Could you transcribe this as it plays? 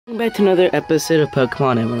Welcome back to another episode of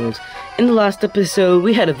Pokemon Emerald. In the last episode,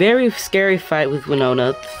 we had a very scary fight with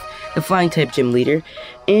Winona, the flying type gym leader.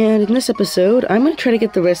 And in this episode, I'm going to try to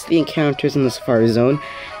get the rest of the encounters in the Safari Zone.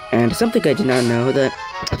 And something I did not know, that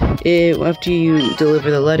after you deliver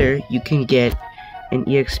the letter, you can get an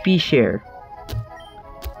EXP share.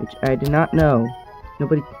 Which I did not know.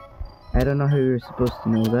 I don't know how you're supposed to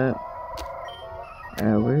know that.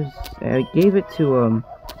 I gave it to,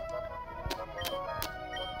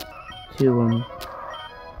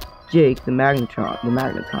 Jake, the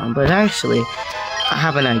Magneton, but actually, I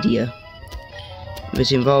have an idea,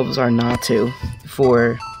 which involves our Natu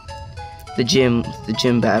for the gym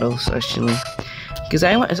battles, actually, because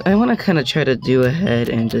I want to kind of try to do ahead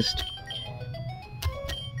and just,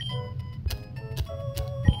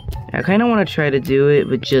 I kind of want to try to do it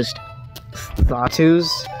with just Zatus,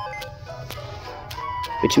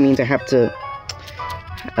 which means I have to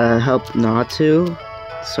help Natu.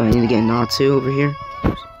 So I need to get Natu over here.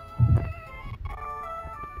 Oops.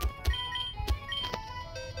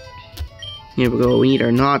 Here we go. We need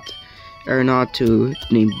our Natu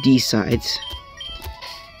named D-Sides.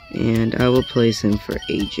 And I will place him for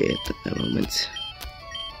AJ at the moment.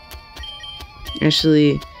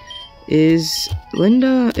 Actually, is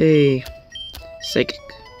Linda a psychic?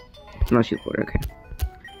 No, she's water, okay.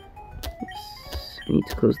 Yes. I need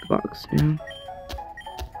to close the box now.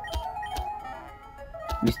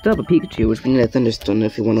 We still have a Pikachu, which we need a Thunderstone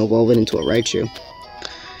if we want to evolve it into a Raichu.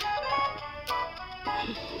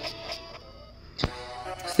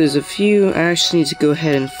 So there's a few. I actually need to go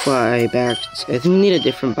ahead and fly back. I think we need a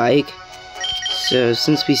different bike. So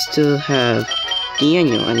since we still have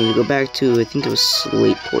Daniel, I need to go back to, I think it was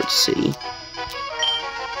Slateport City.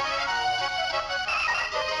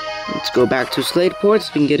 Let's go back to Slateport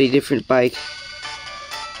so we can get a different bike.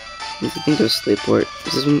 I think it was Slateport.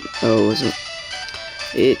 Was this one? Oh, it wasn't.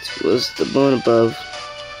 It was the one above.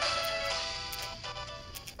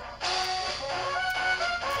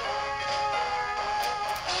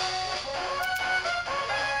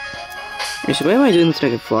 So why am I doing this so I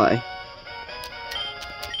can fly?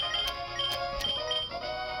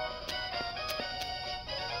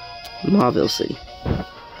 Mauville City.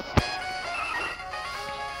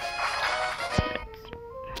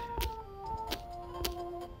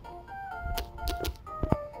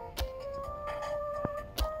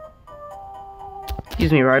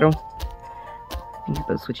 Excuse me, Rydell. I think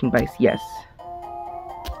about switching bikes. Yes.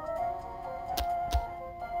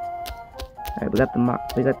 Alright, we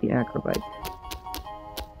got the Acro bike.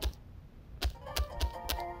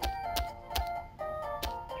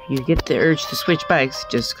 If you get the urge to switch bikes,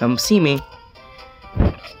 just come see me.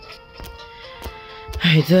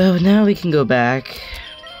 Alright, though, now we can go back.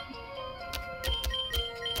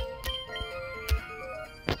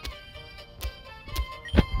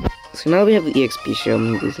 So now we have the EXP share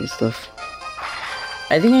movies and stuff.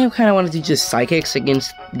 I think I kind of want to do just psychics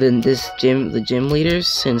against the gym leaders,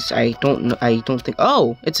 since I don't think.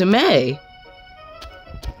 Oh, it's a May.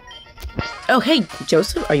 Oh, hey,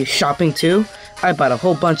 Joseph, are you shopping too? I bought a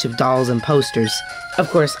whole bunch of dolls and posters. Of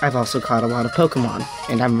course, I've also caught a lot of Pokemon,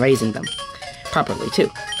 and I'm raising them properly too.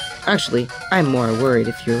 Actually, I'm more worried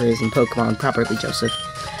if you're raising Pokemon properly, Joseph.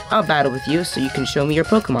 I'll battle with you so you can show me your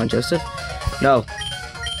Pokemon, Joseph. No.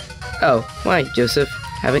 Oh, why, Joseph?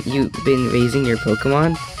 Haven't you been raising your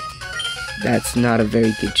Pokemon? That's not a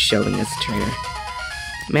very good showing as a trainer.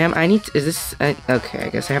 Ma'am, is this, okay, I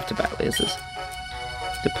guess I have to battle. This is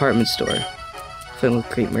department store, filled with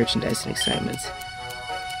great merchandise and excitements.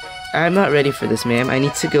 I'm not ready for this, ma'am. I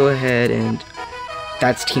need to go ahead and,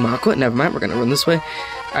 that's Team Aqua? Never mind, we're gonna run this way.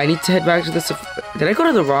 I need to head back to the, did I go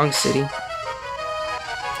to the wrong city?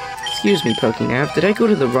 Excuse me, Pokénav, did I go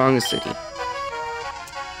to the wrong city?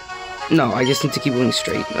 No, I just need to keep going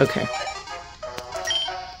straight. Okay.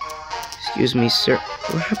 Excuse me, sir.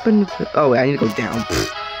 What happened? Oh, I need to go down.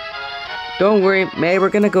 Don't worry, May, we're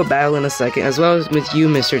gonna go battle in a second, as well as with you,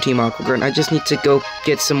 Mr. Team Aquagurn. I just need to go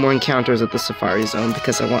get some more encounters at the Safari Zone,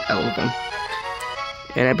 because I want all of them.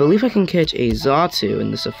 And I believe I can catch a Xatu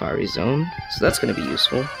in the Safari Zone, so that's gonna be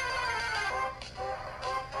useful.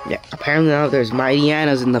 Yeah, apparently now there's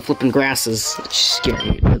Mightyanas in the flipping grasses, which is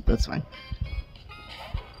scary, but that's fine.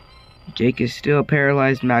 Jake is still a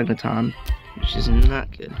paralyzed Magneton, which is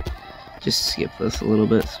not good. Just skip this a little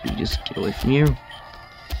bit so we just get away from you.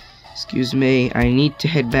 Excuse me, I need to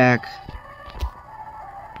head back.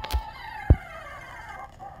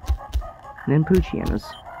 And then Poochyena.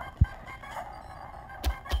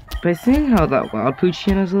 By seeing how that wild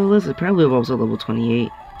Poochyena's level is, it probably evolves at level 28.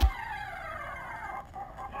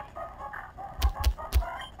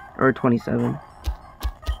 Or 27.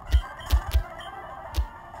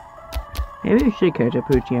 Maybe I should catch a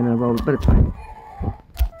Poochyena evolve, but it's fine.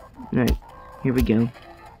 Alright, here we go.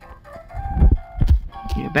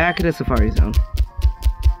 Yeah, back at the Safari Zone.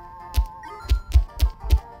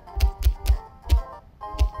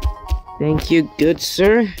 Thank you, good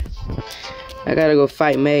sir. I gotta go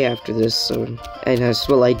fight May after this, so... And as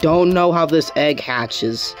well, I don't know how this egg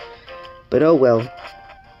hatches. But oh well.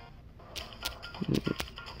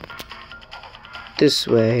 This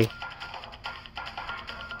way.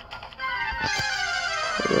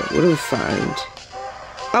 What do we find?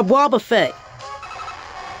 A Wobbuffet!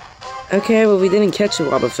 Okay, well we didn't catch a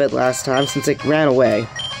Wobbuffet last time since it ran away.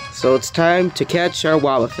 So it's time to catch our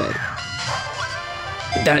Wobbuffet.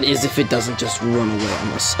 That is if it doesn't just run away on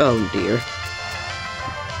us. Oh dear.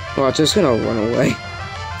 Well, it's just gonna run away.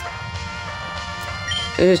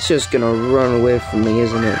 It's just gonna run away from me,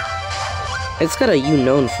 isn't it? It's got a U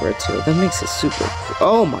known for it too. That makes it super cool.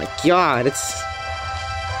 Oh my god,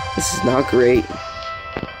 this is not great.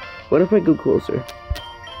 What if I go closer?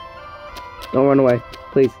 Don't run away,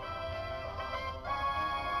 please.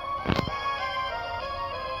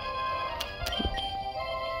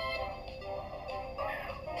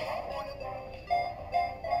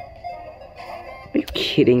 Are you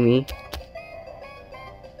kidding me?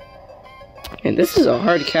 And this is a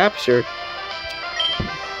hard capture.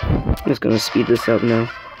 I'm just gonna speed this up now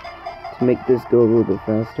to make this go a little bit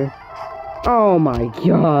faster. Oh my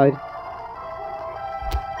god!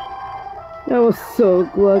 That was so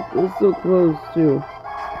close. It was so close too.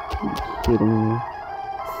 Are you kidding me?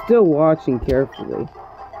 Still watching carefully.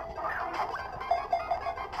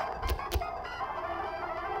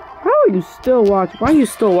 How are you still watching? Why are you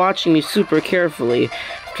still watching me super carefully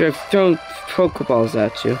after I've thrown Pokeballs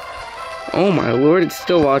at you? Oh my lord, it's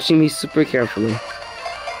still watching me super carefully.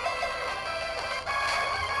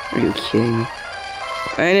 Are you kidding me?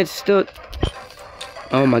 And it's still...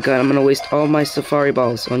 Oh my god, I'm gonna waste all my Safari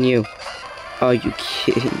Balls on you. Are you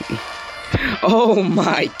kidding me? Oh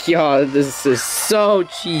my god, this is so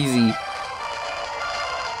cheesy.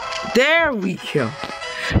 There we go.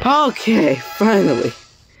 Okay, finally.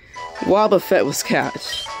 Wobbuffet was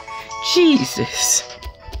catched. Jesus.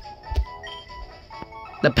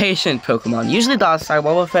 The patient Pokemon. Usually docile,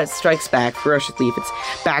 Wobbuffet strikes back ferociously if its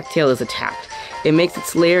back tail is attacked. It makes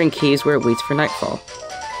its lair in caves where it waits for nightfall.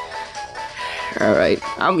 Alright,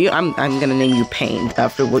 I'm gonna name you Pain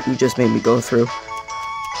after what you just made me go through.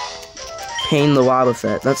 Pain the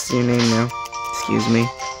Wobbuffet. That's your name now. Excuse me.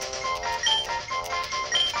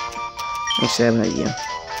 Actually, I have an idea.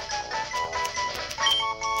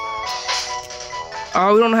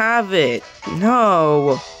 Oh, we don't have it.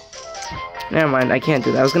 No. Never mind, I can't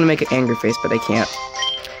do that. I was gonna make an angry face, but I can't.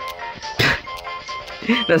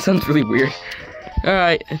 That sounds really weird.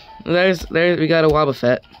 Alright, we got a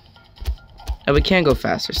Wobbuffet. Oh, we can go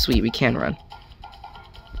faster. Sweet, we can run.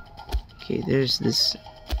 Okay, there's this...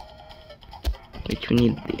 which we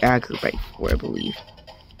need the Acrobite for, I believe.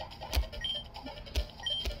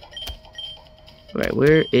 Right,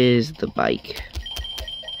 where is the bike?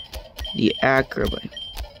 The Acrobite.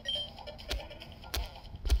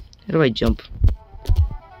 How do I jump?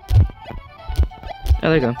 Oh,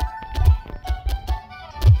 there we go.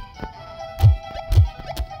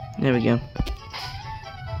 There we go.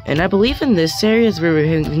 And I believe in this area is where we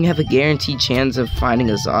can have a guaranteed chance of finding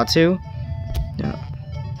a Xatu. No.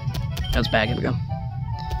 That's bad, here we go.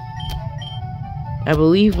 I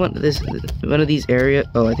believe one of these areas...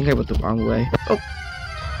 Oh, I think I went the wrong way. Oh!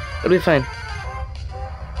 It'll be fine.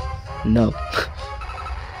 No.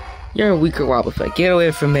 You're a weaker Wobbuffet. Get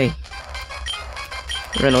away from me.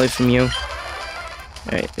 Run away from you.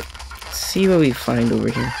 Alright, let's see what we find over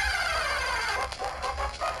here.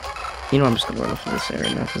 You know, I'm just gonna run off from this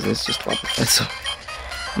area now, because it's just Wobbuffet, so...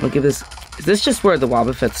 I'm gonna give this... Is this just where the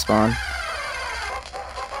Wobbuffet spawn?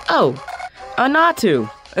 Oh! A Natu!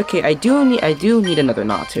 Okay, I do need another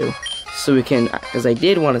Natu. So we can... Because I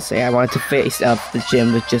did want to say I wanted to face up the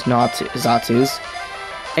gym with just Zatus.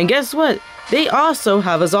 And guess what? They also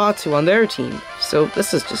have a Xatu on their team. So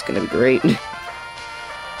this is just gonna be great.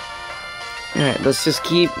 Alright, let's just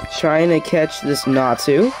keep trying to catch this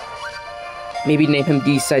Natu. Maybe name him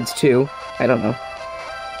D-Sides 2. I don't know.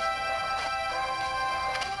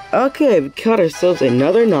 Okay, we caught ourselves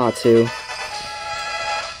another Natu.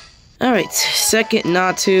 Alright, second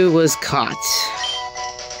Natu was caught.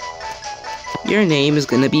 Your name is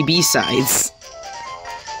gonna be B-Sides.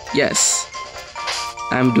 Yes.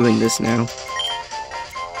 I'm doing this now.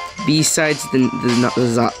 B-Sides the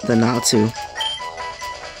Natu.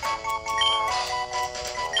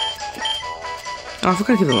 Oh, I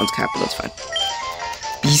forgot to give them one's capital, that's fine.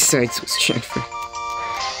 B-Sides was transferred.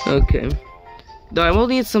 Okay. Though I will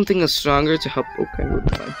need something stronger to help. Okay, we're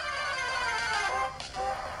fine.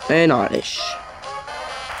 And Oddish.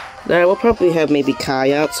 Then I will probably have maybe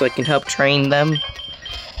Kai out so I can help train them.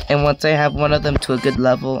 And once I have one of them to a good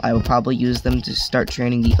level, I will probably use them to start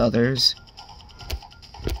training the others.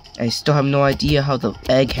 I still have no idea how the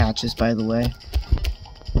egg hatches, by the way.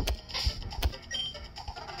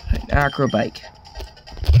 An Acrobike.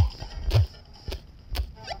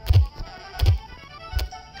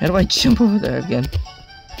 How do I jump over there again?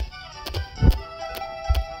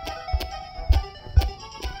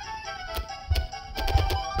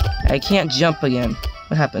 I can't jump again.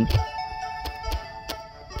 What happened?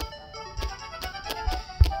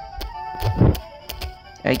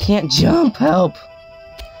 I can't jump. Help.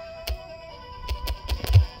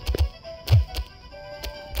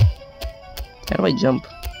 How do I jump?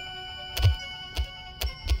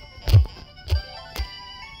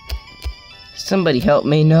 Somebody help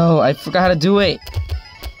me. No, I forgot how to do it.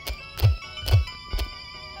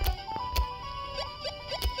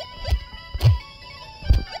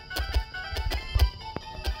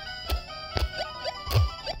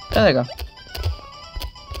 Oh, there we go.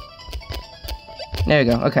 There we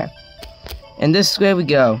go, okay. And this way we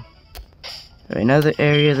go. Another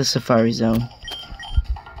area of the Safari Zone.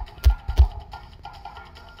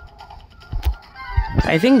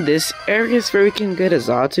 I think this area is where we can get a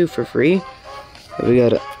Xatu for free. We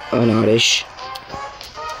got an Oddish.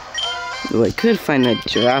 Though I could find a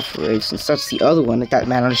Girafarig since that's the other one that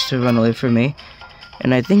managed to run away from me.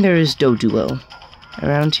 And I think there is Doduo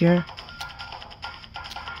around here.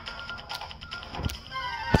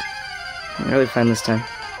 I really find this time.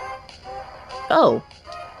 Oh!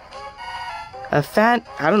 I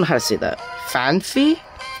don't know how to say that. Fanfi?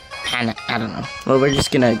 I don't know. Well, we're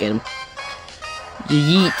just gonna get him.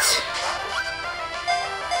 Yeet.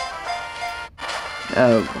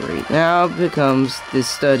 Oh, great. Now becomes this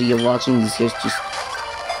study of watching these guys just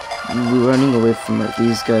running away from it.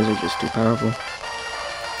 These guys are just too powerful.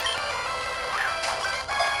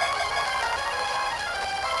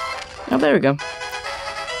 Oh, there we go.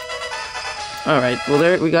 Alright, well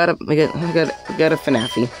there we got a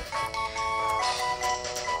Fanafi.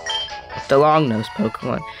 The long-nosed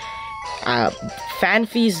Pokemon.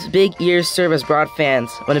 Fanfi's big ears serve as broad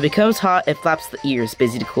fans. When it becomes hot, it flaps the ears,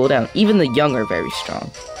 busy to cool down. Even the young are very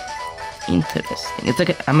strong. Interesting. It's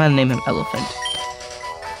like I'm gonna name him Elephant.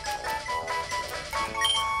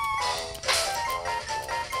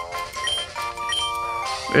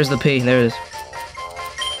 Where's the P? There it is.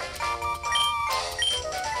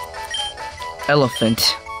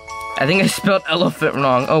 Elephant. I think I spelled elephant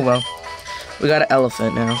wrong. Oh well. We got an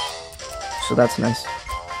elephant now. So that's nice.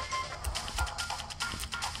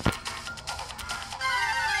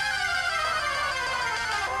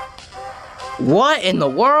 What in the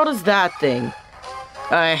world is that thing?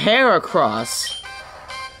 A Heracross.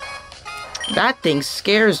 That thing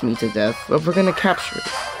scares me to death, but we're gonna capture it.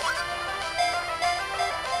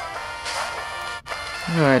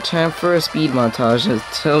 Alright, time for a speed montage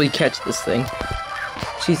until we catch this thing.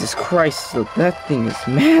 Jesus Christ, look, that thing is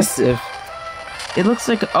massive. It looks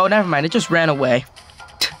like, oh, never mind, it just ran away.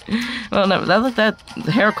 Well, no, the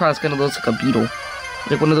Heracross kind of looks like a beetle.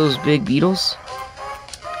 Like one of those big beetles.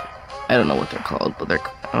 I don't know what they're called, but I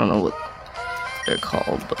don't know what they're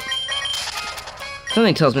called, but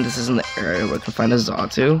something tells me this isn't the area where I can find a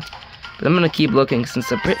Xatu. But I'm gonna keep looking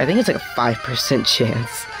since I think it's like a 5%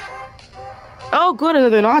 chance. Oh, good,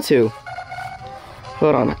 another Natu.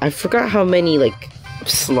 Hold on, I forgot how many like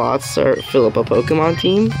slots are fill up a Pokemon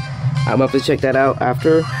team. I'm gonna have to check that out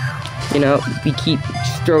after. You know, we keep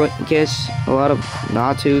throwing guess a lot of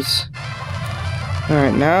Natus. All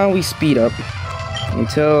right, now we speed up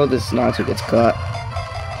until this Natu gets caught.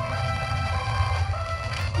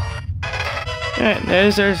 Alright,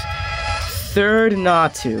 there's our third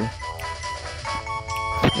Natu.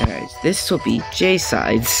 Alright, this will be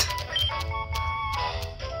J-Sides.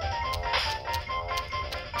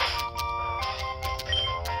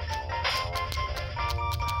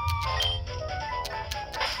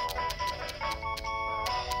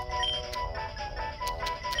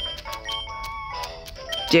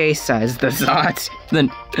 J-Size, the Zot. The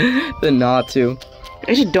Natu.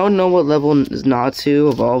 I actually don't know what level Natu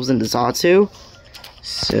evolves into Xatu.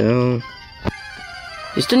 So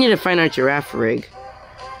we still need to find our Girafarig.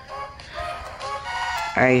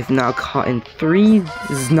 I've now caught in 3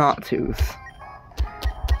 Xnatus.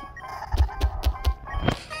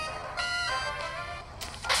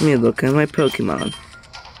 Let me look at my Pokemon.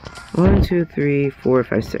 1, 2, 3, 4,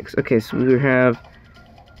 5, 6. Okay, so we have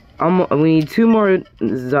we need 2 more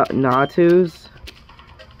Natus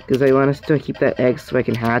because I want us to keep that egg so I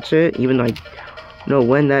can hatch it. Even though know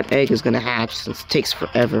when that egg is gonna hatch, since it takes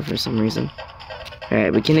forever for some reason.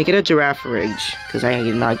 Alright, we can get a Girafarig, because I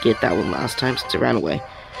did not get that one last time since it ran away.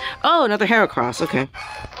 Oh, another Heracross, okay.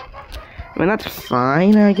 I mean, that's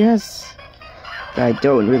fine, I guess. I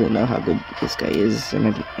don't really know how good this guy is, and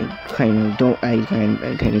I'm kind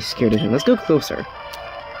of scared of him. Let's go closer.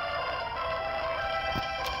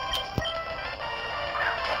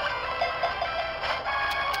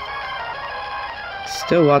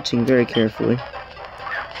 Still watching very carefully.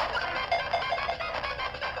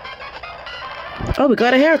 Oh, we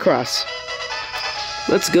got a Heracross.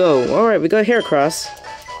 Let's go. Alright, we got Heracross.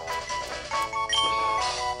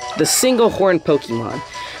 The single horned Pokemon.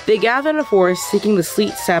 They gather in a forest seeking the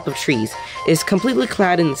sweet sap of trees. It is completely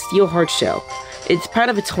clad in the steel hard shell. It's proud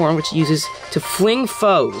of its horn, which it uses to fling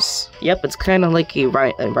foes. Yep, it's kind of like a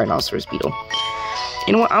rhinoceros beetle.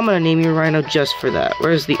 You know what? I'm gonna name you Rhino just for that.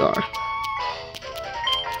 Where's the R?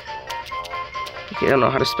 Okay, I don't know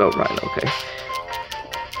how to spell Rhino, okay.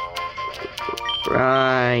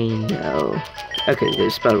 Rhino. Okay, they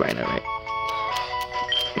spelled Rhino, right?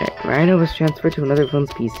 Right, Rhino was transferred to another one's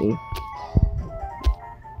PC.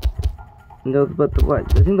 No, but I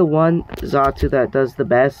think the one Xatu that does the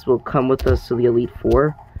best will come with us to the Elite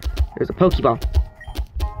Four. There's a Pokeball.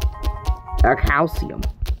 A Calcium.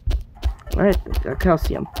 Alright, a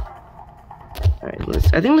Calcium.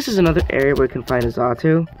 Alright, I think this is another area where we can find a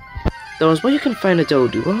Xatu. Though as well you can find a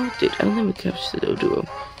Doduo. Dude, I don't think we captured the Doduo.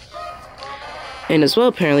 And as well,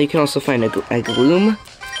 apparently, you can also find a Gloom.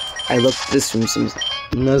 I looked at this from some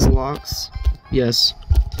Nuzlocks. Yes.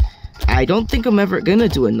 I don't think I'm ever gonna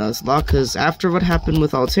do a Nuzlocke, because after what happened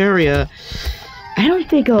with Altaria, I don't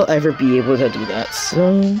think I'll ever be able to do that,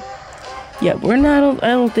 so... Yeah, I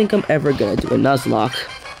don't think I'm ever gonna do a Nuzlocke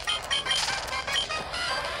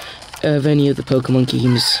of any of the Pokemon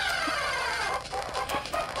games.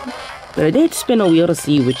 But I did spin a wheel to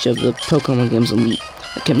see which of the Pokemon games will meet.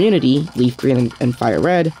 The community, Leaf Green and Fire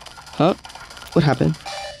Red. Huh? What happened?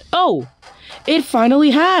 Oh! It finally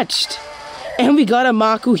hatched! And we got a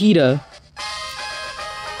Makuhita.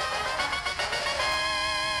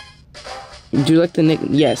 Do you like the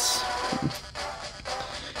nickname? Yes.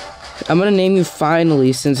 I'm gonna name you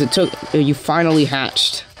Finally, since it took... you finally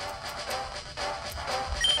hatched.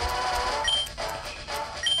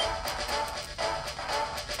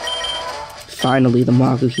 Finally, the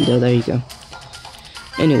Makuhita. There you go.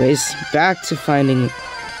 Anyways, back to trying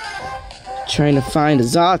to find a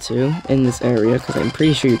Xatu in this area, because I'm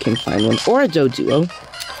pretty sure you can find one, or a Doduo,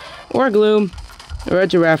 or a Gloom, or a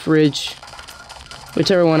Girafarig,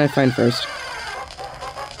 whichever one I find first.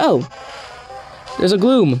 Oh, there's a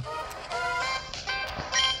Gloom.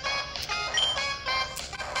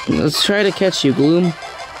 Let's try to catch you, Gloom.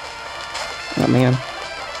 Oh man.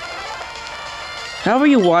 How are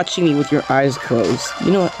you watching me with your eyes closed?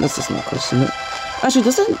 You know what? This is not close to it. Actually,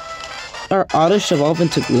 doesn't our Oddish evolve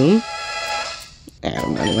into Gloom? I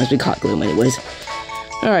don't know, anyways, we caught Gloom anyways.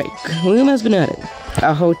 Alright, Gloom has been added.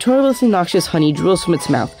 A notoriously noxious honey drools from its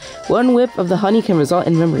mouth. One whiff of the honey can result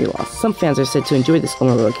in memory loss. Some fans are said to enjoy this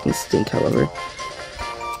overworking stink, however.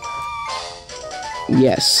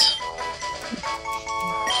 Yes.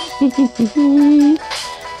 Do.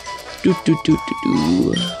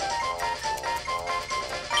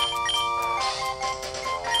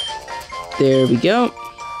 There we go.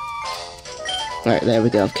 Alright, there we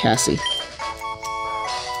go, Cassie.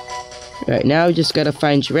 Alright, now we just gotta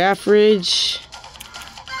find Girafarig,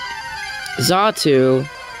 Xatu.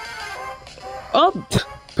 Oh,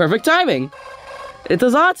 perfect timing! It's a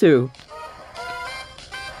Xatu!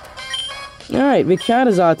 Alright, we found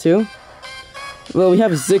a Xatu. Well, we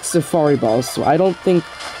have 6 Safari Balls, so I don't think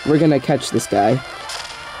we're gonna catch this guy.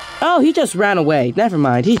 Oh, he just ran away. Never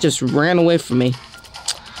mind, he just ran away from me.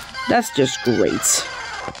 That's just great.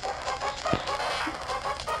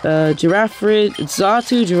 Girafarig,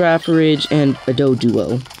 Xatu, Girafarig, and a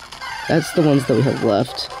Doduo. That's the ones that we have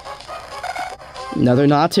left. Another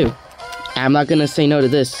Natu. I'm not gonna say no to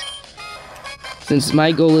this. Since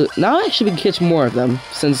my goal is... Now actually we can catch more of them,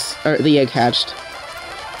 since the egg hatched.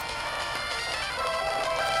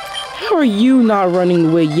 How are you not running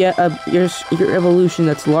away yet? Your evolution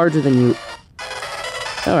that's larger than you.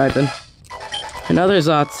 Alright then. Another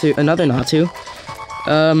Xatu, another Natu.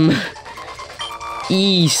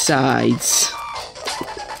 E-Sides.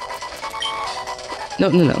 No.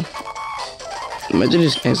 Imagine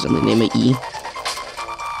just instantly name it E.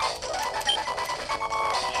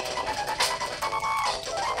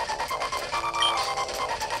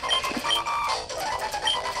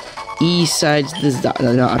 E-Sides this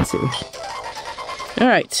Natu.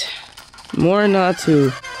 Alright. More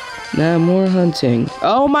Natu. Now more hunting.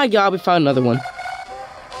 Oh my god, we found another one.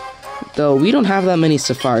 Though we don't have that many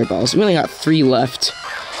Safari Balls. We only got 3 left.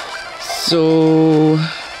 So...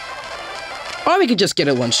 or we could just get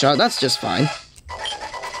a one-shot. That's just fine.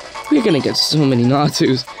 We're gonna get so many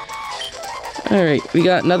Natus. Alright, we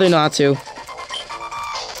got another Natu.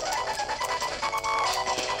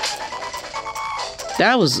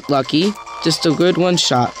 That was lucky. Just a good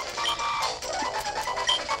one-shot.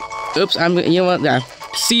 Oops, you know what? Yeah.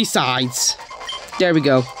 Seasides. There we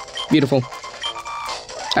go. Beautiful.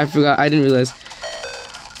 I forgot. I didn't realize.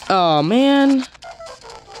 Oh, man.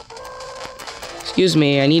 Excuse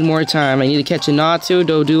me. I need more time. I need to catch a Natu,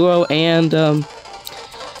 Doduo, and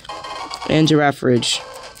Girafarig.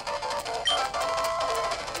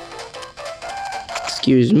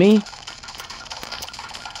 Excuse me.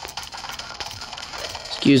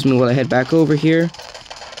 Excuse me while I head back over here.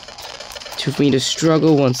 For me to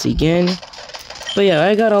struggle once again. But yeah,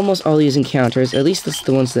 I got almost all these encounters. At least that's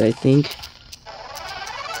the ones that I think.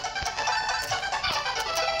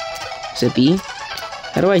 Is it B?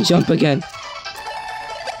 How do I jump again?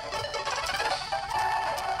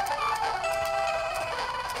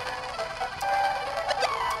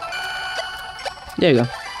 There we go.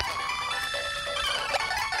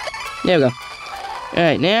 There we go.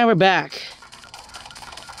 Alright, now we're back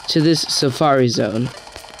to this Safari Zone.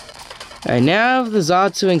 Alright, now the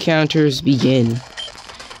Xatu encounters begin.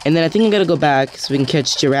 And then I think I'm gonna go back so we can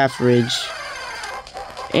catch Girafarig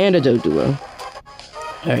and a Doduo.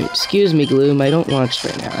 Alright, excuse me, Gloom, I don't watch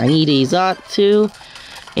right now. I need a Xatu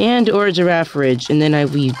and or a Girafarig, and then I'll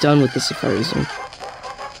be done with the Safari Zone.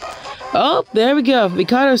 Oh, there we go. We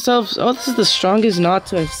caught ourselves. Oh, this is the strongest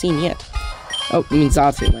Natu I've seen yet. Oh, I mean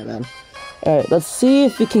Xatu, my bad. Alright, let's see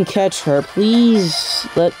if we can catch her. Please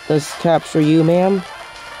let us capture you, ma'am.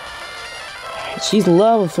 She's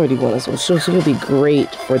level 31 as well, so she'll be great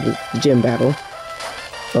for the gym battle.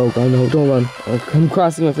 Oh god, no, don't run. Oh, I'm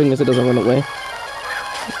crossing my fingers so it doesn't run away.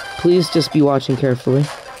 Please just be watching carefully.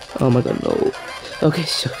 Oh my god, no.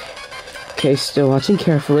 Okay, still watching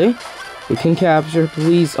carefully. We can capture,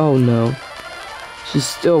 please. Oh no. She's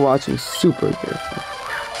still watching super carefully.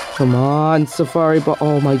 Come on, Safari Ball.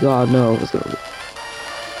 Oh my god, no. Let's go.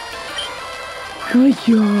 Oh my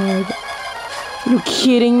god. Are you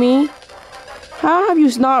kidding me? How have you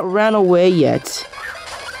not ran away yet?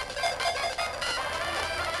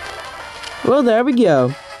 Well, there we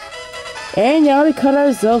go. And now we cut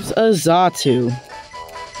ourselves a Xatu,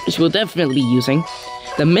 which we'll definitely be using.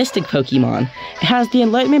 The Mystic Pokemon. It has the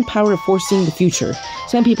enlightenment power of foreseeing the future.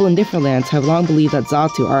 Some people in different lands have long believed that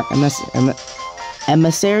Xatu are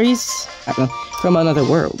emissaries from another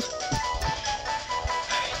world.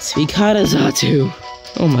 So we got a Xatu.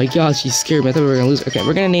 Oh my god, she scared me. I thought we were gonna lose her. Okay,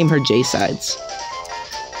 we're gonna name her J-Sides.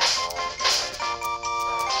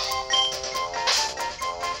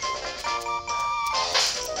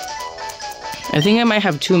 I think I might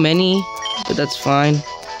have too many, but that's fine.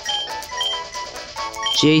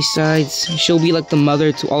 J-Sides. She'll be like the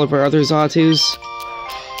mother to all of our other Xatus.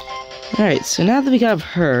 Alright, so now that we got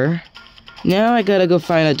her, now I gotta go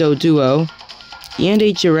find a Doduo and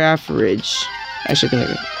a Girafarig. Actually, I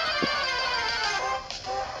think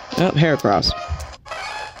oh, Heracross.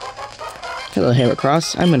 Hello,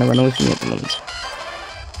 Heracross. I'm gonna run away from you at the moment.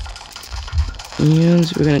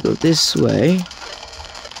 And we're gonna go this way.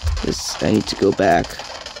 I need to go back.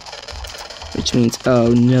 Which means,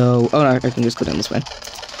 oh no. Oh no, I can just go down this way.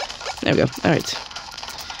 There we go. Alright.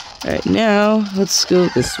 Alright, now, let's go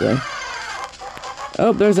this way.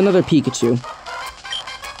 Oh, there's another Pikachu.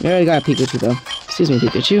 I already got a Pikachu though. Excuse me,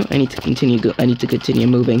 Pikachu. I need to continue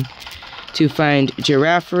moving. To find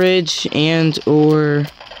Girafarig and or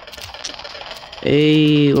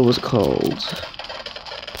a what was it called?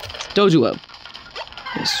 Doduo.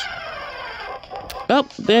 Yes. Oh,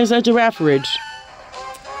 there's a Girafarig.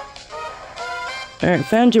 Alright,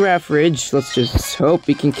 found Girafarig. Let's just hope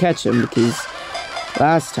we can catch him because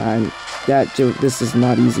last time this is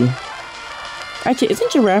not easy. Actually,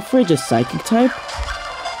 isn't Girafarig a psychic type?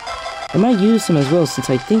 I might use him as well since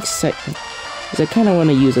I think because I kind of want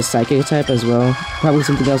to use a psychic type as well. Probably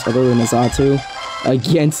something else other than a Xatu.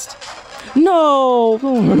 Against... No!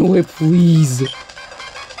 Don't run away, please.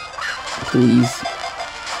 Please.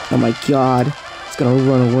 Oh my god. It's gonna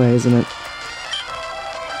run away, isn't it?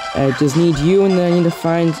 I just need you, and then I need to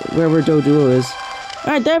find wherever Doduo is.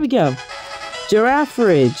 Alright, there we go.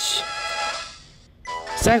 Girafarig.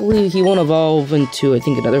 Exactly, he won't evolve into, I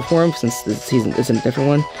think, another form, since this season is in a different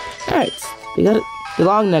one. Alright, we got the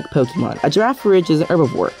long neck Pokemon. A Girafarig is an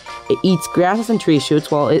herbivore. It eats grasses and tree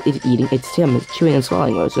shoots while it is eating. Its tail is chewing and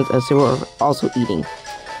swallowing motions, as they were also eating.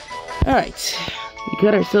 Alright, we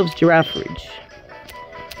got ourselves Girafarig.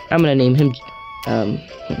 I'm gonna name him I'm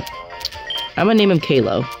gonna name him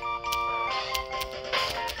Kalo.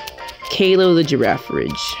 Kalo the Giraffe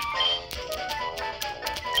Ridge.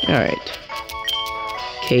 Alright.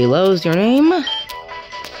 Kalo's your name.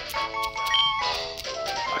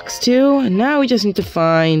 Box 2. And now we just need to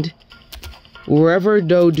find wherever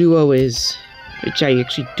Doduo is. Which I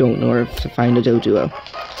actually don't know where to find a Doduo.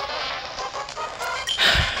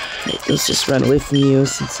 Right, let's just run away from you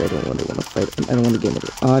since I don't want to fight. I don't want to get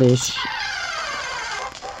another Oddish.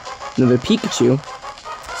 Another Pikachu.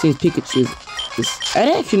 Seems Pikachu is. I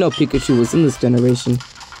didn't actually know Pikachu was in this generation.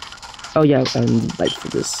 Oh yeah, I'm bike for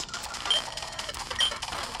this.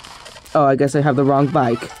 Oh, I guess I have the wrong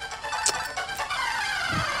bike.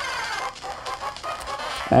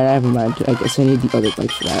 Never mind. I guess I need the other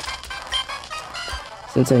bike for that.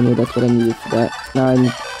 Since I knew that's what I needed for that. Now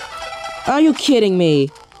I'm. Are you kidding me?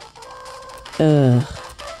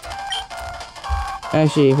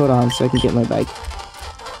 Actually, hold on so I can get my bike.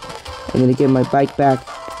 I'm gonna get my bike back.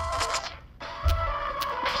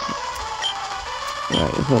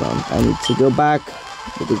 Alright, hold on. I need to go back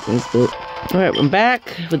with the things bit. Alright, I'm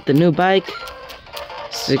back with the new bike.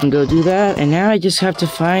 So I can go do that. And now I just have to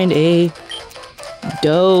find a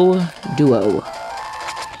Doduo.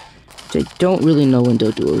 Which I don't really know where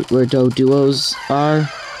Doduos are.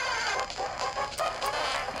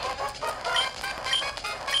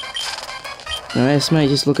 I might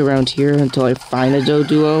just look around here until I find a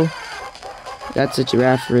Doduo. That's a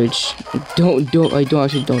Giraffe Ridge. I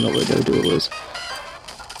actually don't know where Doduo is.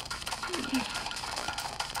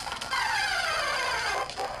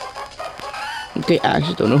 Okay, I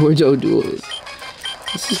actually don't know where Doduo is.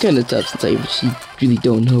 This is kind of tough since I actually really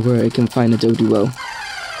don't know where I can find a Doduo.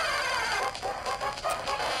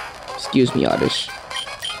 Excuse me, Oddish.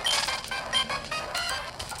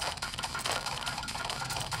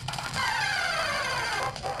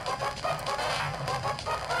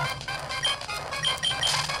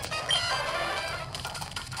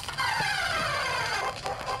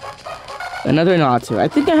 Another Natu. I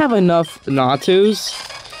think I have enough Natus.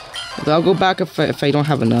 But I'll go back if I don't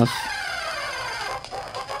have enough.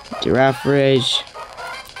 Giraffe Ridge.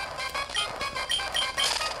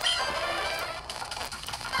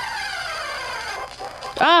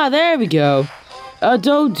 Ah, there we go. A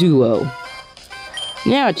Doduo.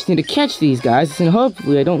 Now I just need to catch these guys and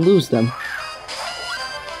hopefully I don't lose them.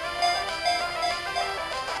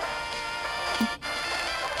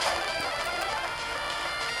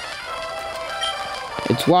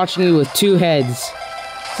 It's watching me with two heads.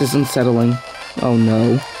 This is unsettling. Oh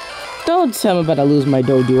no. Don't tell me I'm about to lose my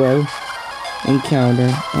Doduo encounter.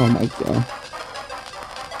 Oh my god.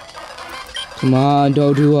 Come on,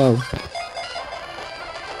 Doduo.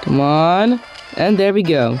 Come on. And there we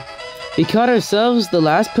go. We caught ourselves the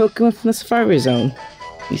last Pokemon from the Safari Zone.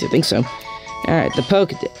 At least I think so. Alright, the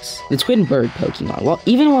Pokedex. The twin bird Pokemon.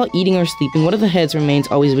 Even while eating or sleeping, one of the heads remains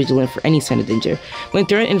always vigilant for any sign of danger. When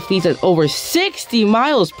threatened, flees at over 60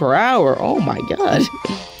 miles per hour. Oh my god.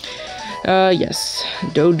 Yes.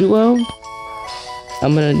 Doduo.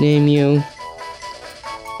 I'm gonna name you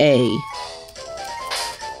A.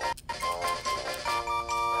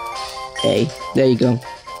 There you go.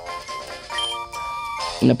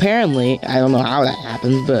 And apparently, I don't know how that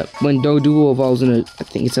happens, but when Doduo evolves into, I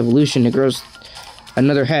think it's evolution, it grows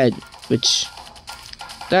another head, which,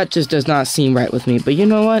 that just does not seem right with me. But you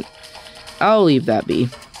know what? I'll leave that be.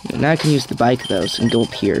 Now I can use the bike, though, so I can go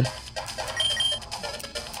up here.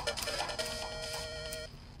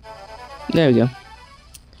 There we go.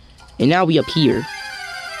 And now we up here.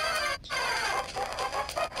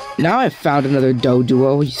 Now I've found another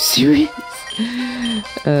Doduo. Are you serious?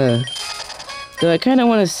 So I kind of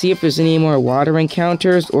want to see if there's any more water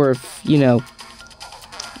encounters, or if, you know,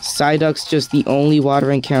 Psyduck's just the only water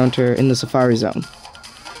encounter in the Safari Zone.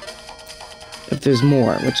 If there's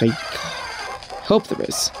more, which I hope there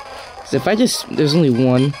is. Because if there's only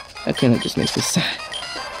one, that kind of just makes me sad.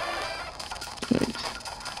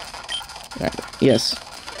 Alright, yes.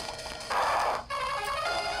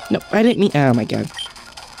 No, I didn't mean, oh my god.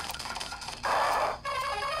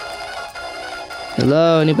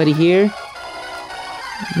 Hello, anybody here?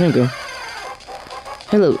 There we go.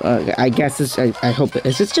 Hello, I guess this, I hope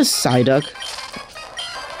is this just Psyduck?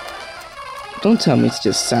 Don't tell me it's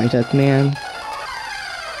just Psyduck, man.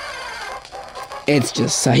 It's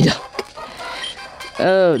just Psyduck.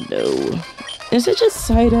 Oh no. Is it just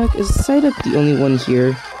Psyduck? Is Psyduck the only one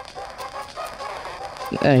here?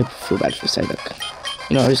 I feel bad for Psyduck.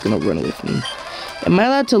 You know, I'm just gonna run away from him. Am I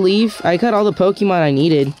allowed to leave? I got all the Pokemon I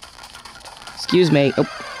needed. Excuse me. Oh.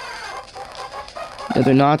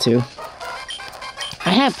 Another Natu.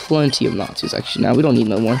 I have plenty of Natus, actually, now. We don't need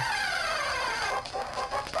no more.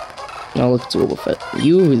 Oh, look, it's Wobbuffet.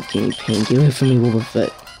 You really gave me pain. Get away from me,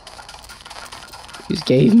 Wobbuffet. You just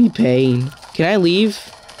gave me pain. Can I leave?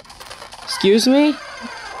 Excuse me?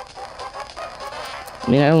 I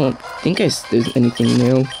mean, I don't think there's anything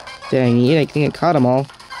new that I need. I think I caught them all.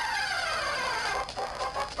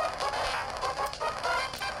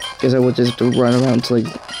 Guess I would just have to run around to, like,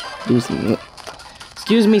 do something.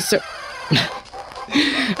 Excuse me, sir.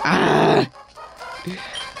 Ah!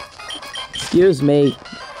 Excuse me.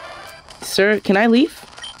 Sir, can I leave?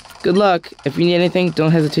 Good luck. If you need anything,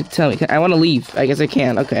 don't hesitate to tell me. I want to leave. I guess I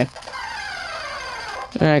can. Okay.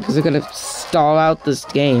 Alright, because I'm going to stall out this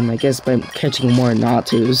game, I guess, by catching more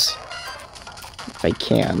Natus. If I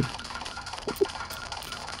can.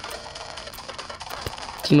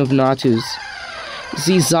 Team of Natus.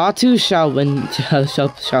 See, Xatu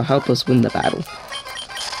shall help us win the battle.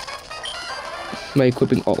 By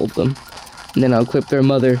equipping all of them. And then I'll equip their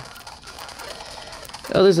mother.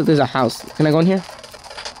 Oh, there's a house. Can I go in here?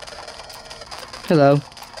 Hello.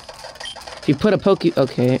 If you put a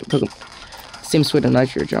okay, same sweat of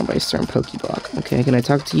nitro drawn by a certain Pokeblock. Okay, can I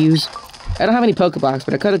talk to you? I don't have any Pokeblocks,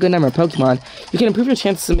 but I caught a good number of Pokemon. You can improve your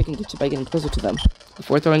chances of making glitches by getting closer to them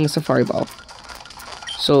before throwing a Safari Ball.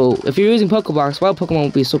 So, if you're using Pokeblocks, wild Pokemon will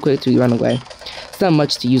be so quick to run away. It's not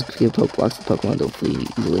much to use Pokeblocks. The Pokemon don't flee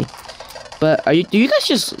easily. But do you guys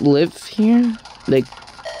just live here? Like,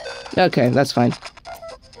 okay, that's fine.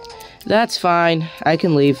 That's fine. I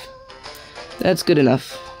can leave. That's good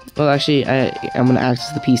enough. Well, actually, I'm gonna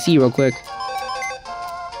access the PC real quick.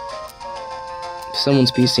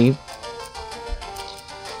 Someone's PC.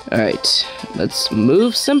 Alright, let's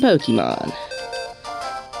move some Pokemon.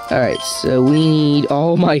 Alright, so we need...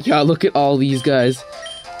 Oh my god, look at all these guys.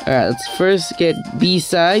 Alright, let's first get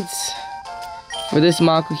B-sides for this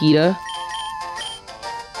Makuhita.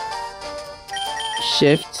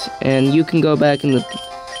 Shift, and you can go back in the...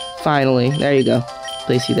 Finally, there you go.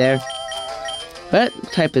 Place you there. But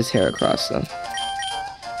type is Heracross, though.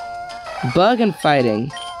 Bug and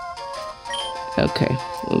fighting. Okay,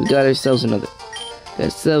 well, we got ourselves another. Got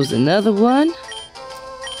ourselves another one.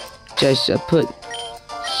 Which I shall put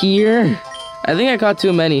here. I think I caught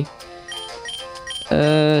too many.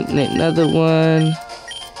 Another one.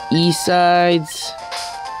 E-sides.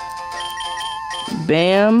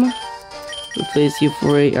 Bam. Replace you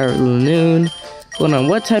for a Lanoon. Hold on,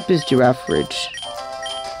 what type is Girafarig?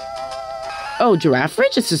 Oh,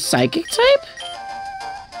 Girafarig? It's a psychic type?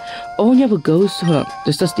 Oh, and you have a ghost. Hold on,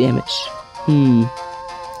 this does damage.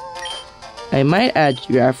 I might add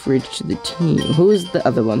Girafarig to the team. Who is the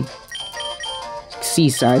other one?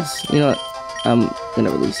 C-sides. You know what? I'm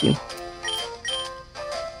gonna release you.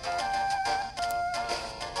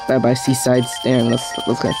 Bye-bye, C-sides. Damn, that's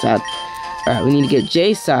kind of sad. Alright, we need to get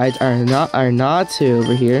J-sides. Our Natu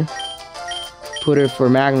over here. Put her for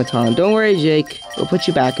Magneton. Don't worry, Jake. We'll put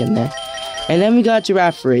you back in there. And then we got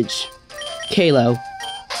Girafarig. Kalo.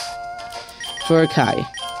 For Kai.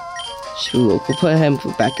 We'll put him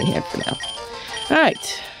back in here for now.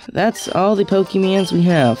 Alright. That's all the Pokemons we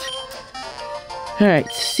have.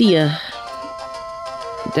 Alright, see ya.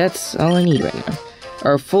 That's all I need right now.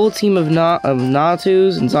 Our full team of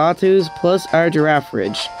Natus and Xatus plus our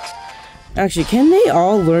Girafarig. Actually, can they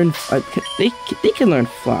all learn... they can learn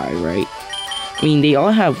fly, right? I mean, they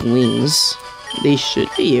all have wings. They should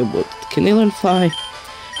be able... Can they learn fly?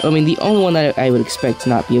 I mean, the only one that I would expect to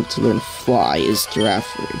not be able to learn fly is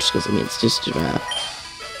Girafarig, because, I mean, it's just giraffe.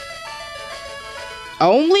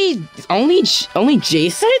 Only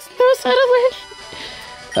J-sides knows how to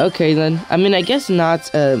learn? Okay, then. I mean, I guess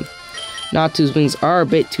Natu's wings are a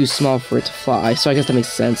bit too small for it to fly, so I guess that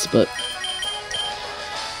makes sense, but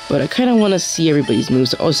I kind of want to see everybody's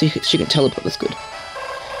moves. Oh, see, she can teleport, that's good.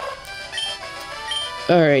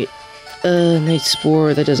 Alright. Night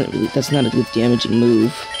Spore, that's not a good damaging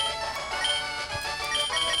move.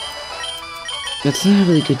 That's not a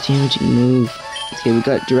really good damaging move. Okay, we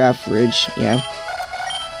got Girafarig, yeah.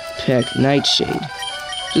 Peck, Nightshade.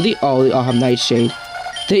 Do they all have Nightshade?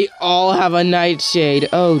 They all have a Nightshade.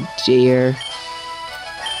 Oh dear.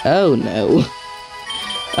 Oh no.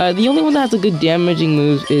 The only one that has a good damaging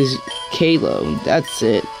move is Kalo. That's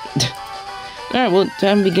it. Alright, well,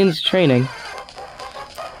 time begins training.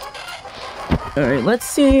 Alright, let's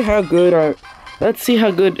see how good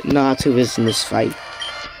Natu is in this fight.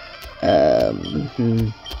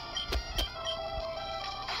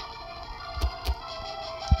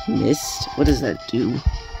 Mist? What does that do?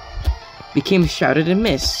 Became shrouded in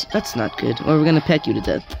mist. That's not good. Or we're gonna peck you to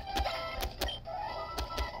death.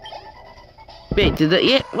 Wait,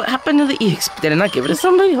 what happened to the EXP? Did I not give it to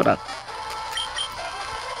somebody? Hold on.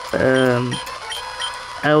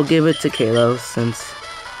 I will give it to Kalo since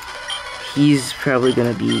he's probably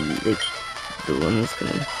gonna be like the one that's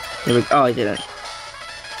gonna. There we go. Oh, I didn't.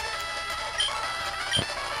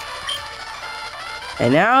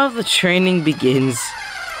 And now the training begins.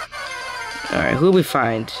 Alright, who do we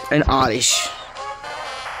find? An Oddish.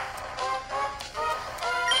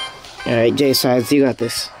 Alright, J-Sides, you got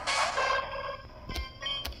this.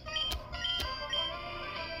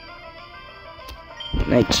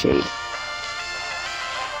 Nightshade.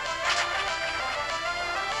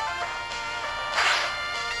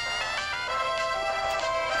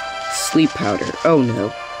 Sleep powder. Oh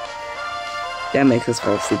no. That makes us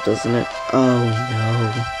fall asleep, doesn't it? Oh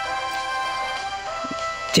no.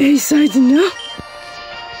 J-Sides, no!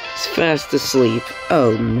 He's fast asleep.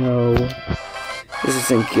 Oh no. This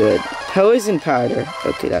isn't good. Poison powder.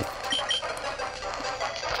 Okay, that.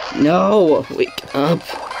 No! Wake up.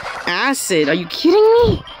 Acid! Are you kidding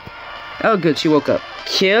me? Oh good, she woke up.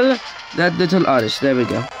 Kill that little Oddish. There we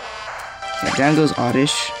go. Yeah, down goes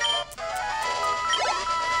Oddish.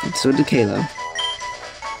 And so did Kalo.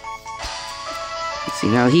 Let's see,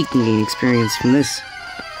 now he can gain experience from this.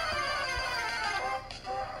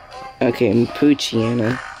 Okay, and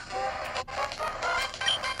Poochyena.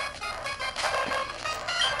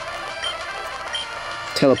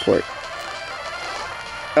 Teleport.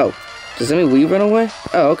 Oh, does that mean we run away?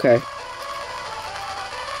 Oh, okay.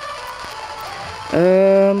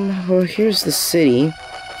 Well, here's the city.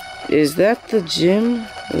 Is that the gym?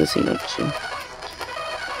 Oh, this ain't no gym.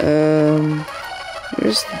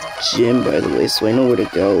 There's the gym, by the way, so I know where to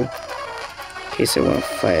go. In case I want to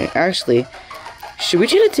fight. Actually, should we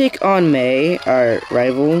try to take on May, our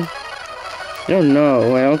rival? I don't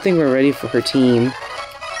know. I don't think we're ready for her team.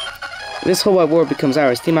 If this whole wide world becomes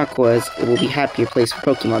ours, Team Aqua's, it will be a happier place for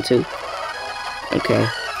Pokemon, too. Okay.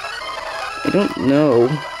 I don't know.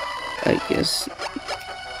 I guess.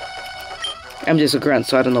 I'm just a grunt,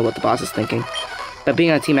 so I don't know what the boss is thinking. But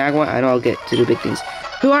being on Team Aqua, I know I'll get to do big things.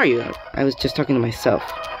 Who are you? I was just talking to myself.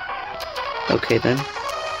 Okay, then.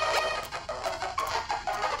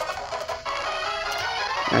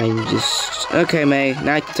 I'm just... Okay, May.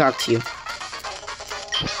 Now I can talk to you.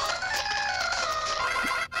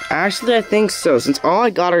 Actually, I think so. Since all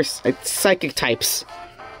I got are psychic types.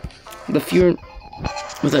 With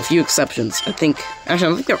a few exceptions. I think... Actually, I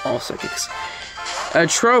don't think they're all psychics.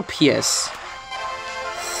 Tropius.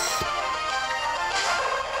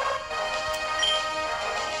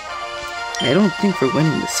 I don't think we're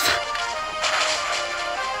winning this.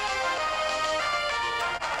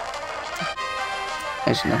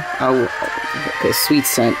 Actually, no. Okay, Sweet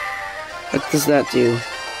Scent. What does that do?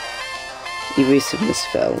 Evasiveness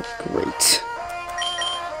fell. Great.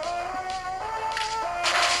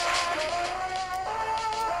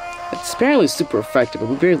 It's apparently super effective, but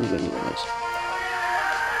we barely win damage.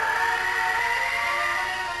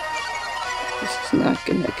 This is not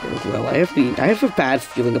gonna go well. I have a bad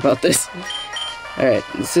feeling about this. Alright,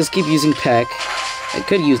 let's just keep using Peck. I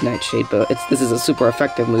could use Nightshade, but this is a super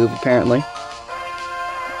effective move, apparently.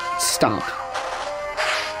 Stomp.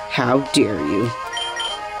 How dare you?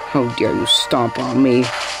 How dare you stomp on me?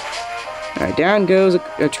 Alright, down goes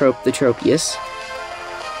the Tropius.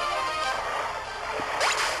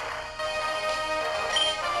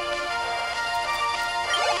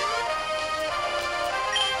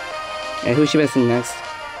 Alright, who should I sing next?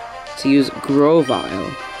 To use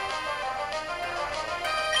Grovyle.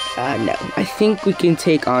 No. I think we can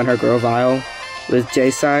take on her Grovyle with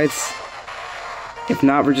J-Sides. If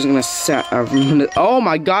not, we're just gonna set... oh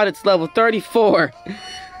my god, it's level 34!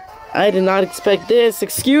 I did not expect this.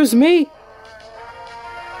 Excuse me?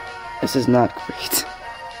 This is not great.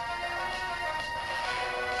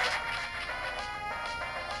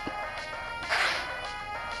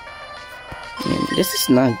 Man, this is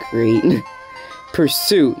not great.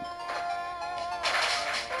 Pursuit.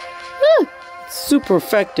 Ah, super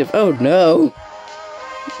effective. Oh no.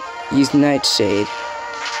 Use Nightshade.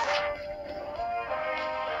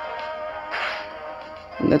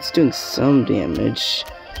 And that's doing some damage.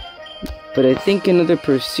 But I think another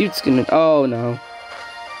Pursuit's gonna... Oh no.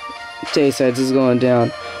 J-Sides is going down.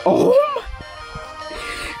 Oh my...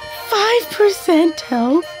 5%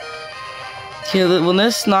 health? Yeah, when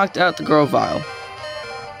this knocked out the Grovyle.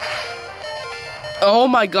 Oh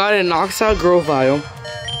my god, it knocks out Grovyle.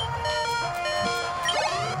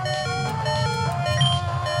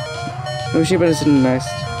 Who's she better than next?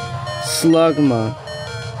 Slugma.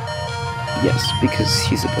 Yes, because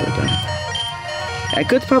he's a better guy. I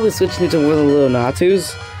could probably switch into one of the little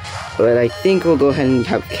Natus, but I think we'll go ahead and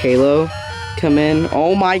have Kalo come in.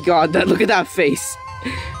 Oh my god, look at that face.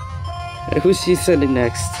 Who's she sending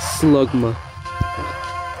next? Slugma.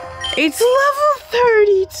 It's level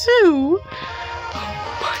 32? Oh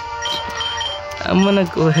my God. I'm gonna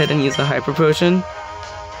go ahead and use a hyper potion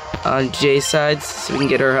on Jay's side so we can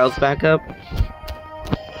get her health back up.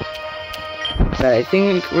 But I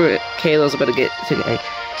think Kayla's about to get today.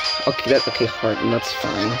 Okay, that's okay, Harden, that's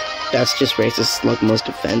fine. That's just racist Slugma's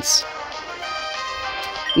defense.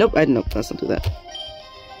 Nope, let's not do that.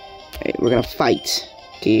 Alright, we're gonna fight.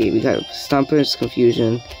 Okay, we got Stompers,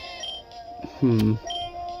 Confusion. I'm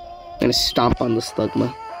gonna stomp on the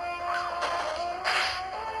Slugma.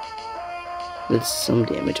 That's some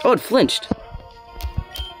damage. Oh, it flinched!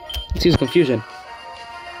 Let's use Confusion.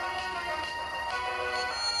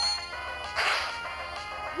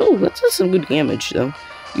 Oh, that's some good damage, though.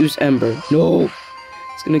 Use Ember. No!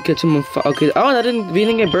 It's gonna catch him on fire. Okay, oh, we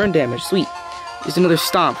didn't get burn damage. Sweet. Use another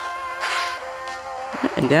Stomp.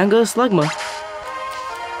 And down goes Slugma.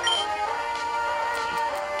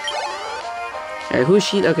 Alright, who's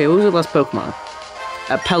she? Okay, who's the last Pokemon?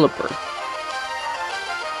 A Pelipper.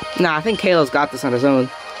 Nah, I think Kalo's got this on his own.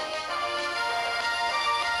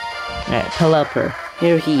 Alright, Pelipper.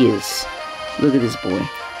 Here he is. Look at this boy.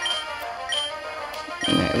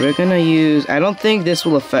 Alright, we're gonna use... I don't think this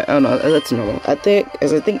will affect... Oh no, that's normal. I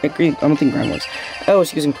don't think ground works. Oh,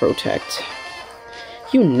 it's using Protect.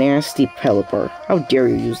 You nasty Pelipper. How dare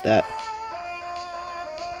you use that?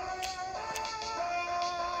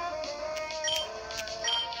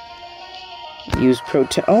 Use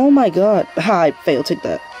Protect. Oh my God. Ha, I failed. Take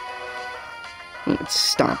that. Let's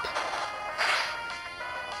Stomp.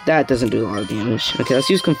 That doesn't do a lot of damage. Okay, let's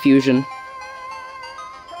use Confusion.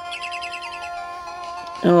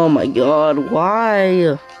 Oh my God, why?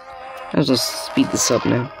 I'm just gonna speed this up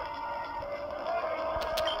now.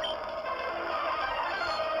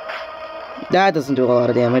 That doesn't do a lot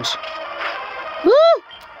of damage. Woo!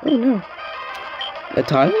 Oh no. A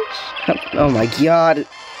touch? Oh my God.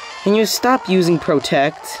 Can you stop using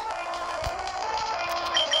Protect?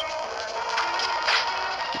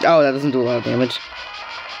 Oh, that doesn't do a lot of damage.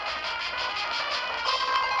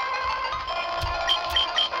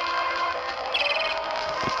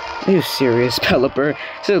 Are you serious, Pelipper?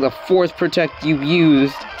 This is the 4th Protect you've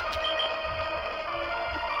used.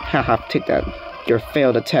 Haha, take that. Your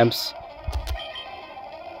failed attempts.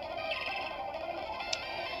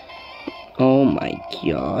 Oh my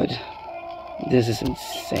God. This is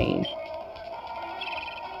insane.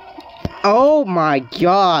 Oh my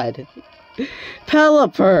God.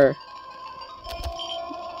 Pelipper.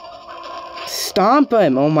 Stomp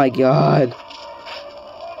him. Oh my God.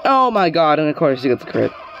 Oh my God. And of course you got the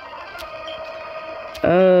crit.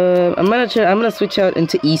 I'm gonna switch out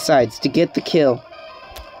into E-Sides to get the kill.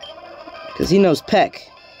 Because he knows Peck.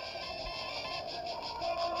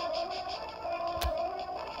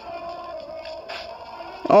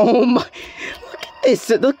 Oh my...